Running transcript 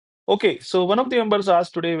Okay, so one of the members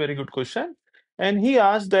asked today a very good question. And he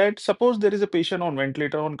asked that suppose there is a patient on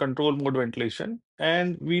ventilator on control mode ventilation,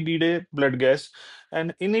 and we did a blood gas,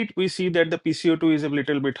 and in it we see that the PCO2 is a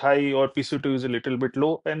little bit high or PCO2 is a little bit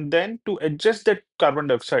low. And then to adjust that carbon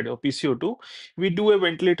dioxide or PCO2, we do a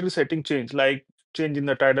ventilatory setting change, like change in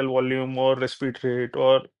the tidal volume or respiratory rate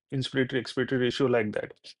or inspiratory expiratory ratio, like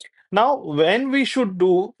that. Now, when we should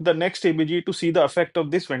do the next ABG to see the effect of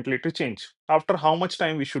this ventilatory change, after how much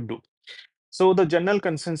time we should do? So the general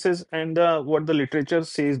consensus and what the literature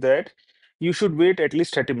says that you should wait at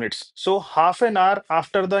least 30 minutes. So half an hour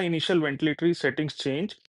after the initial ventilatory settings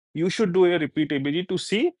change, you should do a repeat ABG to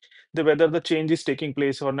see whether the change is taking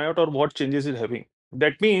place or not, or what changes it having.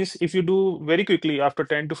 That means if you do very quickly after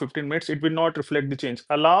 10 to 15 minutes, it will not reflect the change.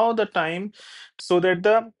 Allow the time so that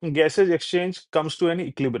the gases exchange comes to an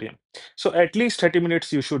equilibrium. So at least 30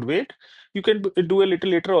 minutes you should wait. You can do a little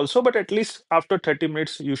later also, but at least after 30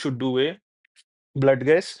 minutes you should do a blood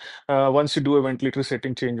gas once you do a ventilator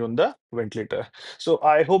setting change on the ventilator. So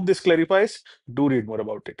I hope this clarifies. Do read more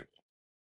about it.